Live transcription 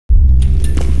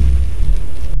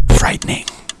frightening.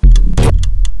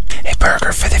 A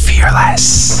burger for the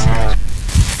fearless.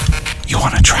 You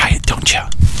want to try it, don't you?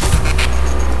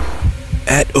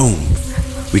 At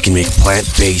Oumph, we can make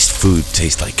plant-based food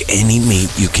taste like any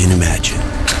meat you can imagine.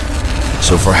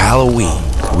 So for Halloween,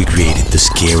 we created the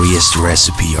scariest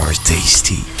recipe our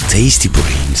tasty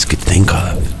brains could think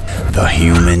of. The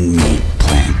human meat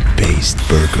plant-based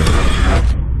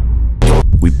burger.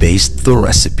 We based the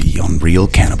recipe on real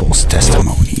cannibals'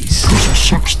 testimonies.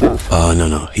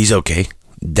 No, he's okay.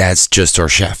 That's just our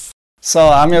chef. So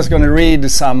I'm just gonna read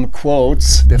some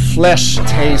quotes. The flesh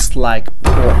tastes like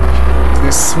pork.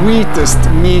 The sweetest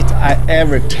meat I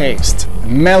ever taste.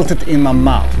 Melted in my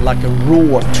mouth like a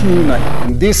raw tuna.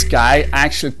 And this guy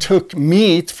actually took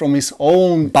meat from his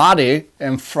own body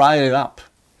and fried it up.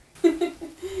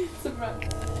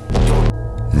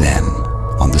 Then,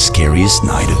 on the scariest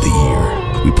night of the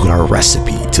year, we put our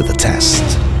recipe to the test,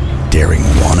 daring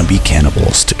wannabe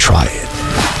cannibals to try it.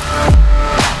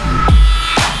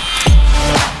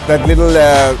 That little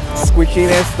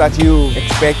squishiness that you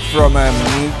expect from a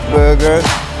meat burger.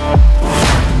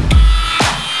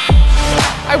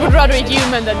 I would rather eat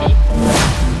human than meat.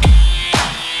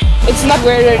 It's not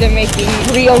weirder than making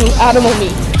real animal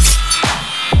meat.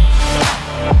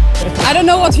 I don't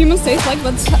know what humans taste like,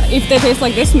 but if they taste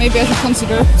like this, maybe I should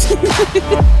consider.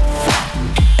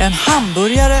 En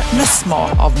hamburgare med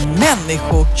smak av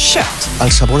människokött. Al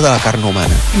sabor de la carne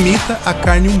humana. Imita a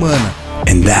carne humana.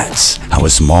 And that's how a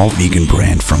small vegan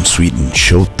brand from Sweden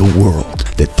showed the world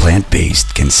that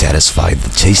plant-based can satisfy the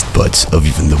taste buds of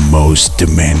even the most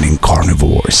demanding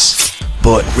carnivores.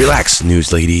 But relax,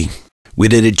 news lady. We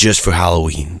did it just for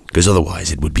Halloween, because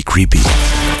otherwise it would be creepy.